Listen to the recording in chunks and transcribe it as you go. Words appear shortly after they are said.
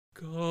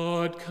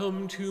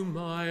come to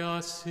my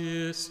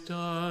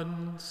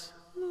assistance.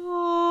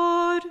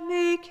 Lord,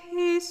 make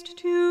haste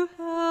to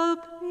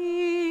help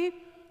me.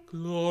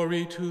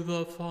 Glory to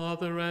the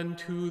Father, and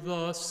to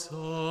the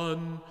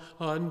Son,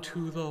 and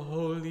to the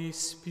Holy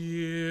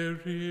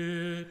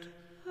Spirit.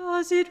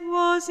 As it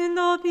was in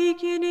the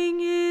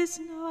beginning, is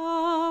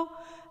now,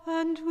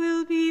 and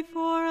will be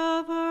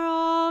forever.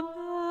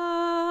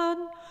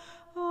 Amen.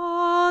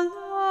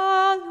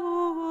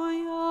 Alleluia.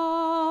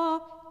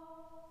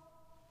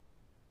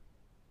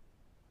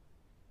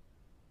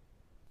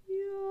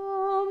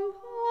 Iam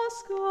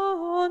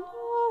Pascha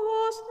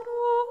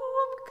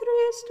nostrum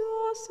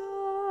Christus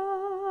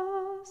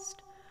est,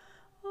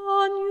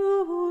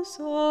 agnus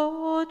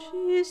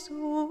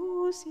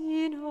Jesus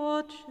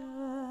innocens,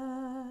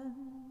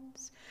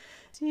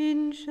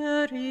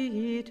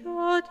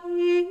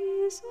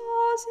 sinceritatis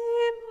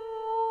asima,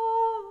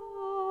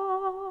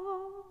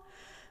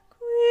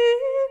 qui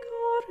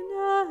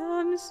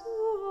carnem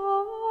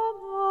suam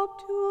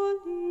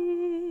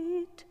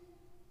obtulit.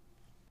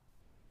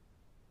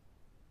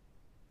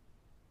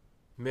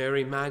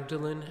 Mary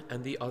Magdalene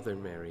and the other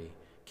Mary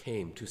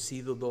came to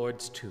see the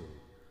Lord's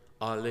tomb.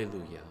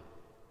 Alleluia.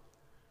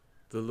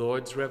 The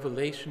Lord's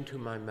revelation to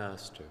my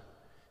Master.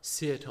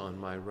 Sit on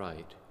my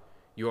right.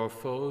 Your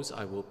foes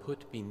I will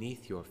put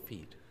beneath your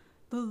feet.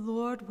 The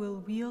Lord will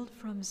wield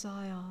from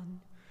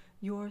Zion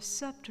your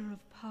scepter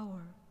of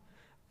power.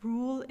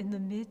 Rule in the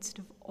midst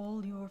of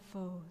all your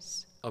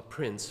foes. A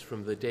prince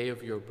from the day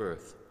of your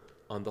birth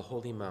on the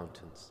holy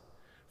mountains.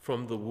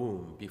 From the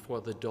womb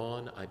before the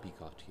dawn I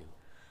begot you.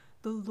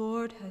 The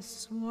Lord has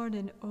sworn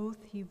an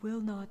oath he will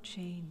not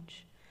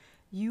change.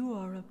 You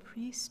are a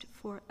priest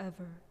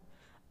forever,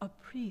 a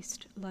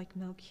priest like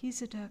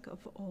Melchizedek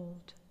of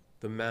old.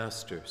 The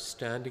Master,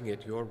 standing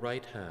at your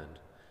right hand,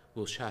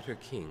 will shatter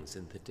kings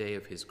in the day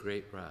of his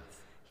great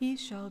wrath. He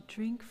shall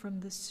drink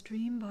from the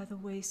stream by the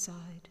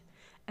wayside,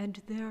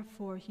 and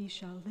therefore he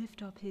shall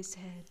lift up his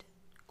head.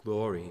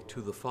 Glory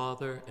to the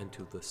Father, and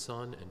to the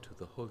Son, and to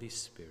the Holy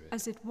Spirit.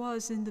 As it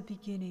was in the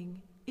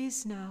beginning,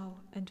 is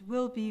now, and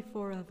will be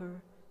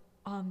forever.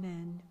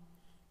 Amen.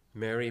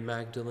 Mary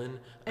Magdalene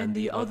and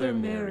the other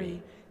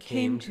Mary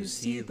came to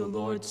see the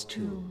Lord's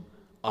tomb.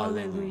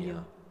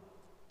 Alleluia.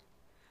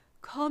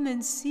 Come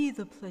and see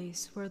the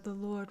place where the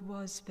Lord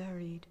was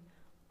buried.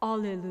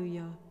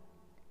 Alleluia.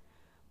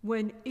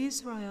 When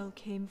Israel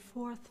came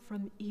forth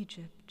from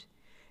Egypt,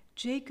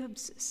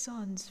 Jacob's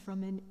sons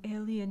from an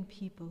alien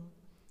people,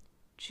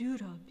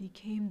 Judah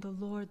became the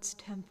Lord's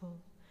temple.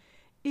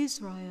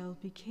 Israel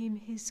became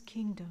his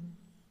kingdom.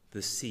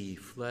 The sea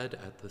fled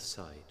at the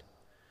sight.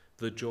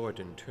 The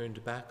Jordan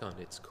turned back on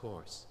its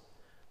course.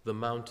 The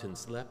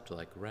mountains leapt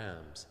like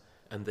rams,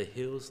 and the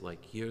hills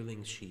like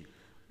yearling sheep.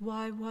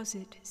 Why was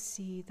it,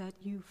 sea, that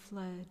you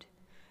fled,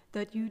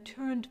 that you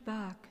turned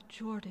back,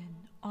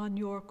 Jordan, on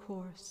your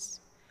course?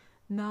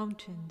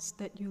 Mountains,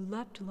 that you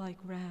leapt like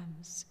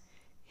rams,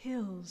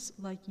 hills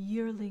like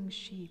yearling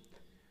sheep.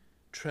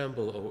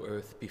 Tremble, O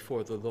earth,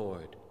 before the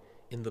Lord,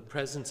 in the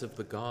presence of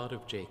the God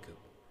of Jacob,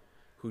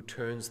 who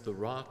turns the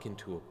rock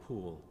into a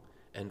pool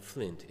and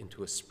flint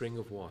into a spring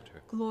of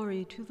water.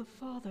 Glory to the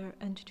Father,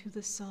 and to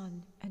the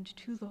Son, and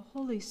to the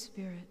Holy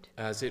Spirit.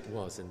 As it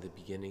was in the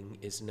beginning,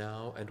 is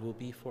now, and will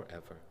be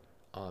forever.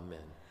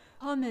 Amen.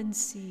 Come and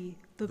see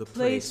the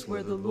place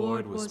where the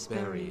Lord was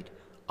buried.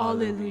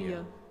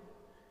 Alleluia.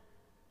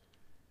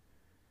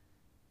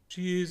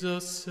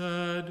 Jesus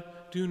said,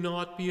 "Do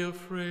not be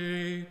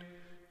afraid.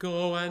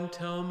 Go and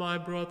tell my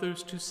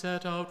brothers to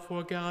set out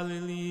for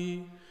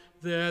Galilee.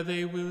 There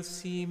they will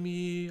see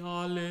me."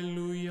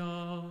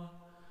 Alleluia.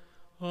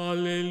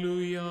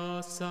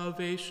 Alleluia.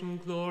 Salvation,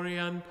 glory,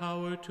 and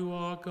power to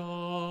our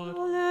God.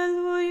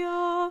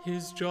 Alleluia.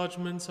 His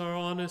judgments are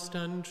honest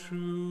and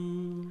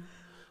true.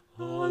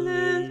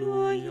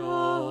 Alleluia.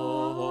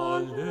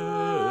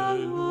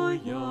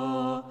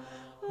 Alleluia.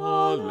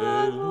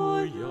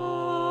 Alleluia.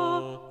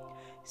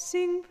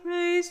 Sing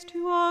praise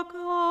to our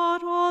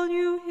God, all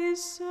you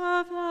his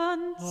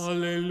servants.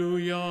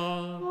 Alleluia.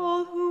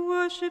 All who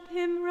worship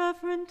him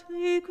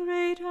reverently,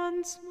 great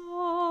and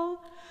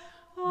small.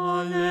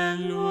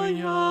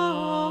 Alleluia.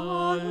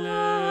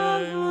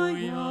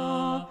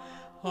 Alleluia.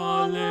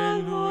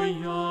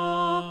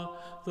 Alleluia.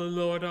 The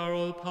Lord our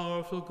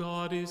all-powerful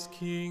God is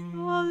King.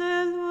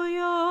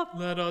 Alleluia.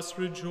 Let us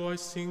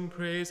rejoice, sing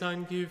praise,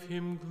 and give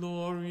him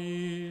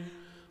glory.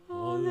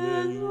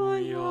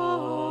 Alleluia.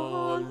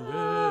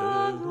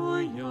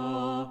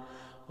 Alleluia.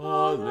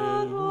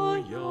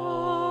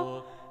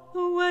 Alleluia.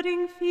 The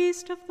wedding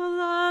feast of the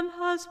Lamb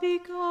has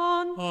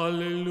begun.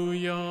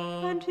 Alleluia.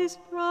 And his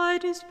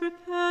bride is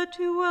prepared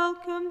to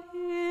welcome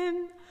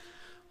him.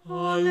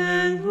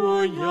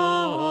 Alleluia.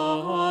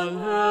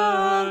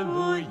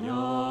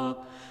 Alleluia.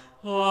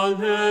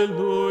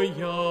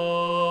 Alleluia.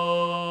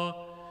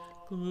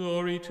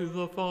 Glory to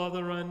the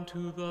Father, and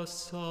to the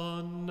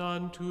Son,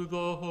 and to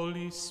the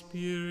Holy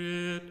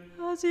Spirit.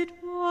 As it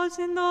was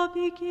in the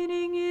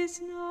beginning,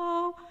 is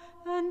now,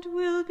 and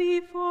will be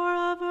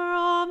forever.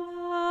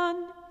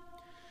 Amen.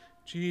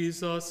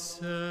 Jesus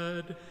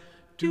said,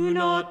 Do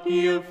not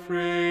be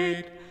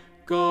afraid.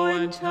 Go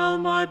and tell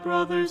my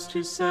brothers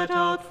to set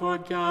out for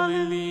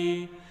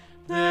Galilee.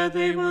 There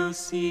they will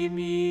see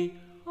me.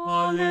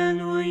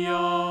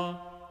 Alleluia.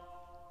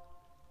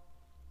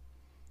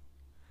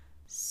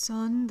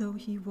 Son though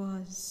he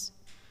was,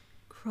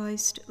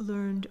 Christ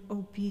learned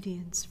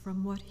obedience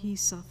from what he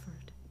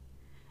suffered,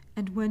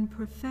 and when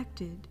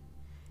perfected,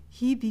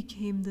 he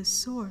became the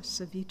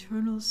source of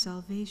eternal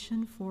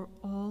salvation for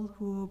all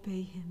who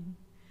obey him,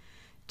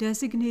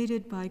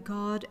 designated by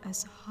God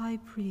as high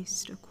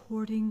priest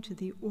according to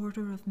the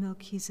order of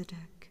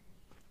Melchizedek.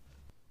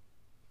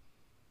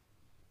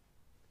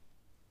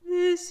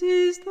 This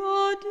is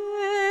the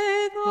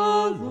day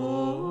the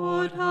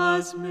Lord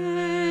has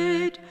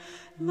made.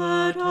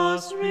 Let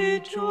us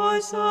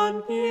rejoice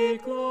and be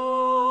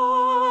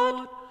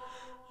glad.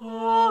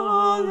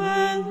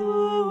 Alleluia.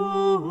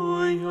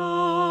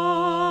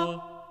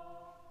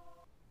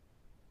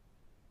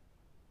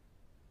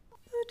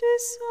 The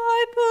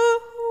disciple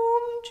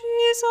whom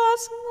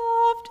Jesus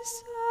loved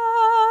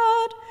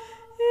said,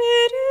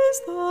 "It is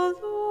the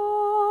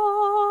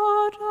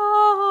Lord."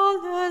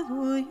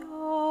 Alleluia.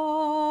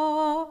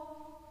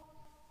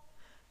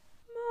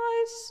 My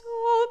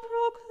soul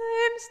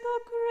proclaims the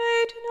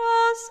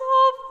greatness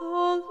of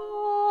the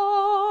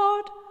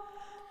Lord.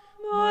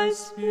 My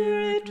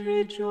spirit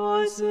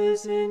rejoices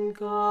in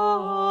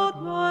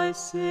God, my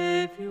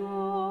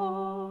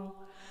Savior.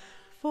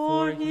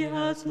 For he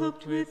has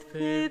looked with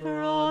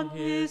favor on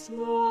his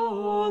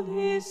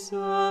lowly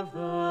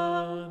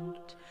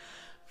servant.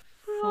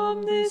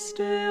 From this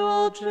day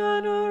all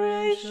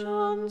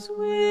generations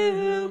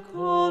will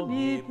call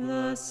me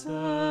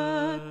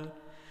blessed.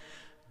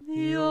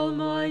 The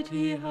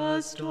Almighty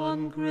has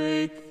done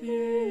great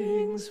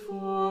things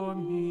for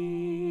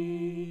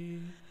me,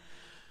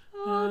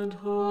 and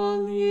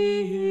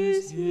holy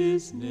is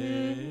his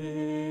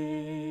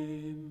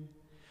name.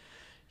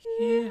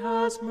 He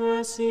has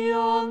mercy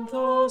on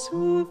those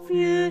who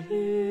fear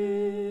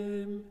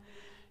him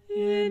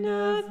in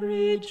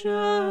every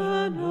generation.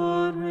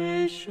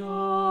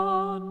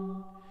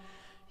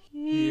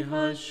 He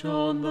has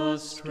shown the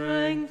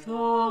strength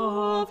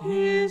of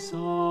his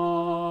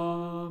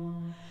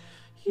arm.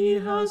 He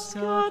has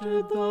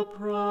scattered the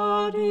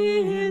proud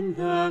in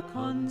their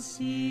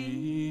conceit.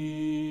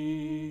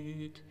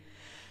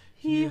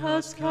 He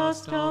has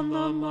cast down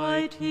the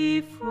mighty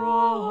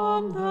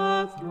from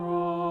their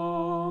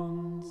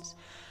thrones,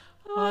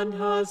 and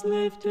has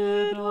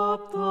lifted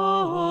up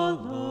the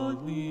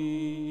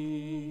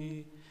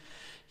lowly.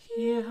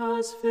 He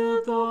has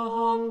filled the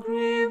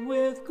hungry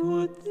with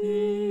good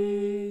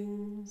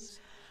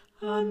things,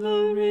 and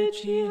the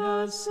rich he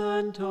has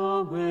sent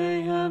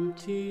away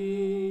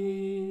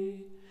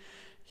empty.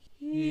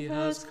 He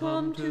has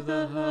come to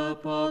the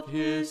help of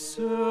his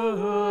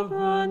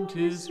servant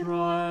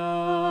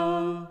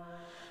Israel,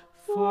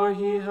 for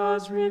he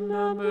has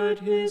remembered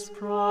his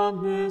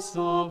promise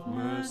of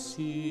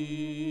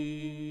mercy,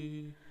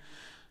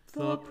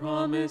 the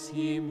promise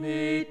he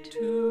made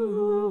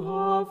to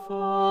our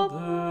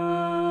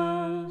fathers,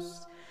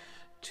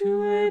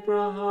 to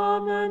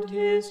Abraham and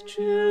his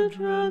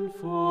children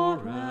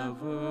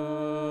forever.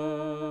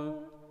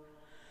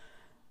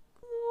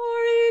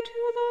 Glory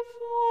to the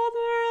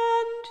Father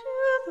and to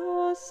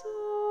the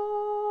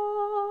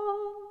Son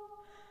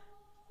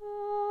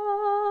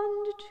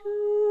and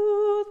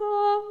to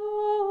the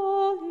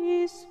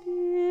Holy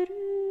Spirit.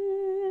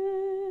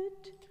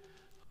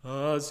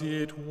 As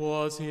it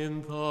was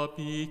in the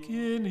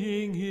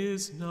beginning,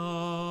 is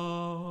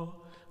now,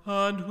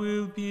 and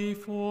will be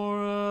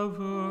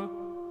forever.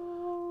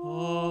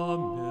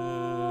 Amen.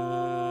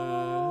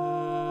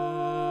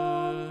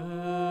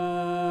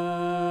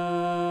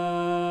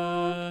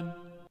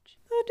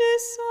 The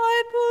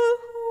disciple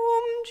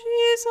whom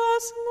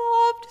Jesus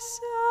loved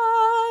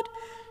said,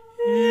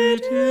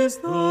 "It is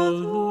the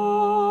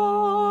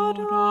Lord."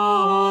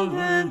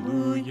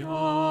 Alleluia.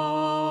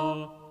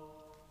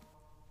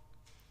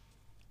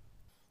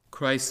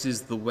 Christ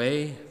is the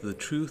way, the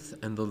truth,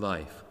 and the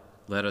life.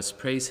 Let us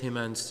praise him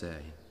and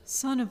say,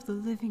 Son of the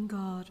living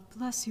God,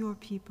 bless your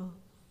people.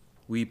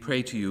 We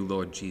pray to you,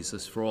 Lord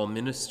Jesus, for all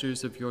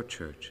ministers of your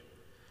church.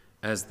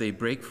 As they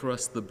break for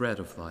us the bread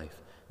of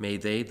life, may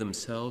they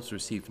themselves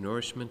receive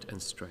nourishment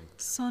and strength.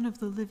 Son of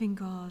the living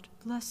God,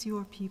 bless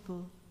your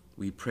people.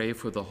 We pray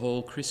for the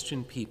whole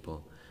Christian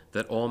people,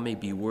 that all may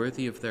be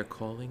worthy of their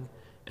calling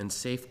and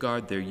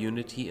safeguard their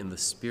unity in the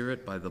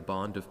Spirit by the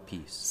bond of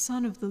peace.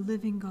 Son of the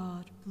living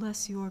God,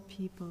 bless your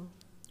people.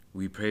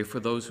 We pray for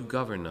those who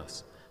govern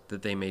us,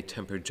 that they may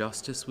temper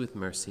justice with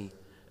mercy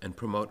and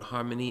promote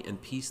harmony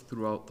and peace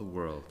throughout the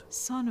world.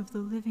 Son of the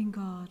living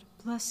God,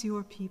 bless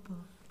your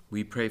people.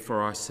 We pray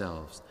for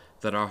ourselves,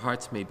 that our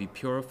hearts may be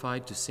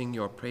purified to sing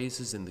your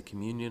praises in the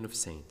communion of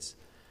saints.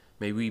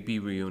 May we be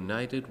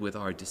reunited with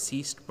our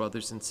deceased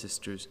brothers and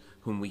sisters,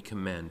 whom we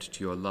commend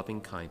to your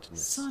loving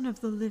kindness. Son of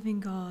the living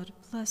God,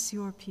 bless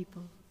your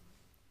people.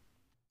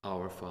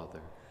 Our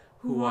Father,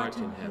 who art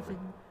in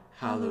heaven,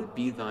 hallowed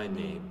be thy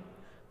name.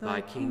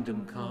 Thy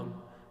kingdom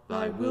come,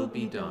 thy will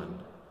be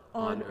done,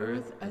 on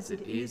earth as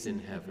it is in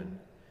heaven.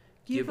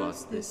 Give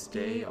us this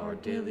day our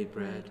daily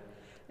bread,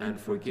 and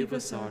forgive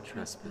us our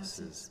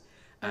trespasses,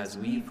 as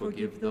we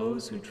forgive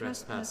those who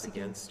trespass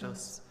against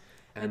us.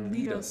 And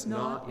lead us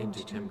not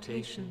into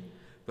temptation,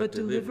 but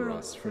deliver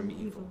us from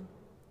evil.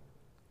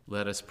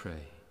 Let us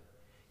pray.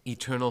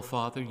 Eternal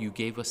Father, you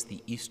gave us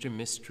the Easter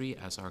mystery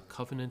as our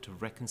covenant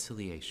of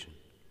reconciliation.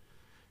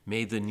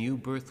 May the new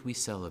birth we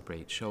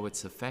celebrate show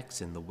its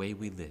effects in the way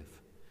we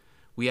live.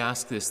 We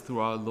ask this through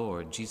our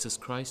Lord Jesus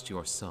Christ,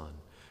 your Son,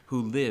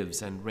 who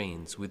lives and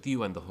reigns with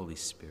you and the Holy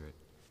Spirit,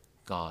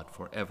 God,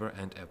 forever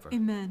and ever.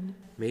 Amen.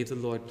 May the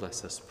Lord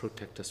bless us,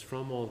 protect us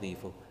from all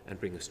evil, and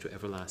bring us to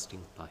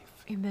everlasting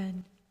life.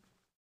 Amen.